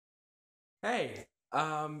Hey,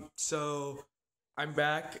 so I'm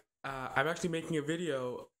back. I'm actually making a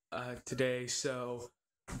video today, so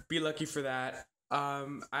be lucky for that.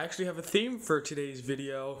 I actually have a theme for today's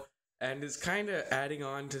video, and it's kind of adding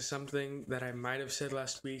on to something that I might have said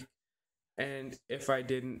last week, and if I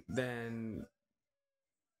didn't, then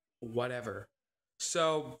whatever.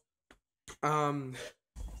 So, um,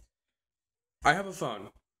 I have a phone.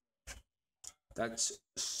 That's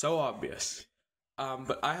so obvious.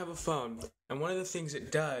 But I have a phone, and one of the things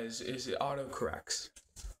it does is it autocorrects.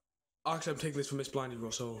 Actually, I'm taking this from Miss Blondie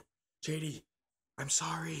Rule, so JD, I'm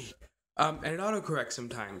sorry. And it autocorrects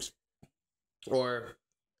sometimes, or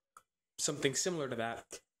something similar to that,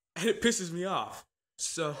 and it pisses me off.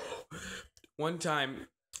 So, one time,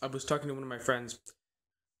 I was talking to one of my friends,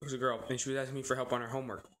 who's a girl, and she was asking me for help on her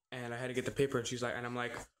homework, and I had to get the paper, and I'm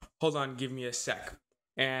like, hold on, give me a sec.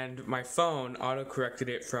 And my phone autocorrected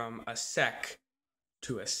it from a sec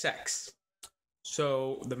to a sex.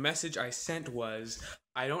 So the message I sent was,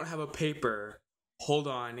 I don't have a paper. Hold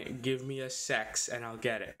on, give me a sex and I'll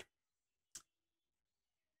get it.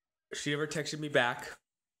 She never texted me back.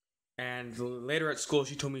 And later at school,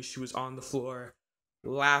 she told me she was on the floor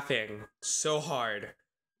laughing so hard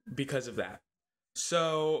because of that.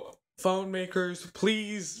 So, phone makers,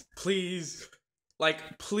 please,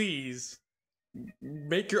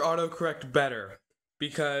 make your autocorrect better.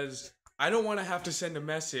 Because I don't want to have to send a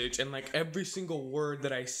message and like every single word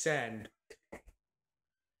that I send,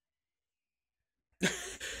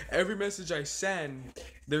 every message I send,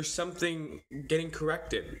 there's something getting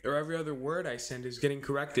corrected, or every other word I send is getting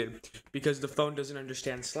corrected because the phone doesn't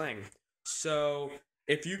understand slang. So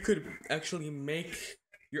if you could actually make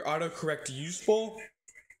your autocorrect useful,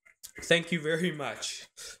 thank you very much.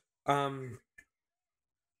 I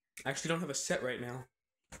actually don't have a set right now.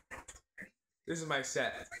 This is my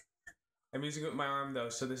set. I'm using it with my arm though,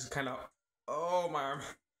 so this is kind of, oh, my arm.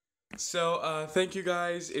 So, thank you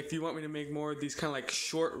guys. If you want me to make more of these kind of like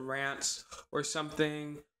short rants or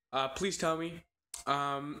something, please tell me.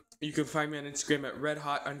 You can find me on Instagram at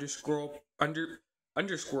redhot underscore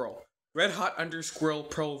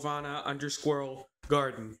provana underscore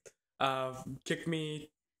garden. Kick me,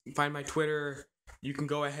 find my Twitter. You can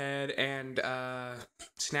go ahead and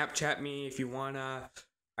Snapchat me if you wanna.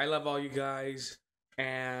 I love all you guys,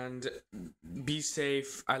 and be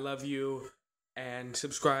safe. I love you, and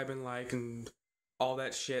subscribe and like and all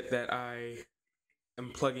that shit that I am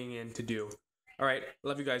plugging in to do. All right,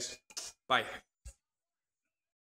 love you guys. Bye.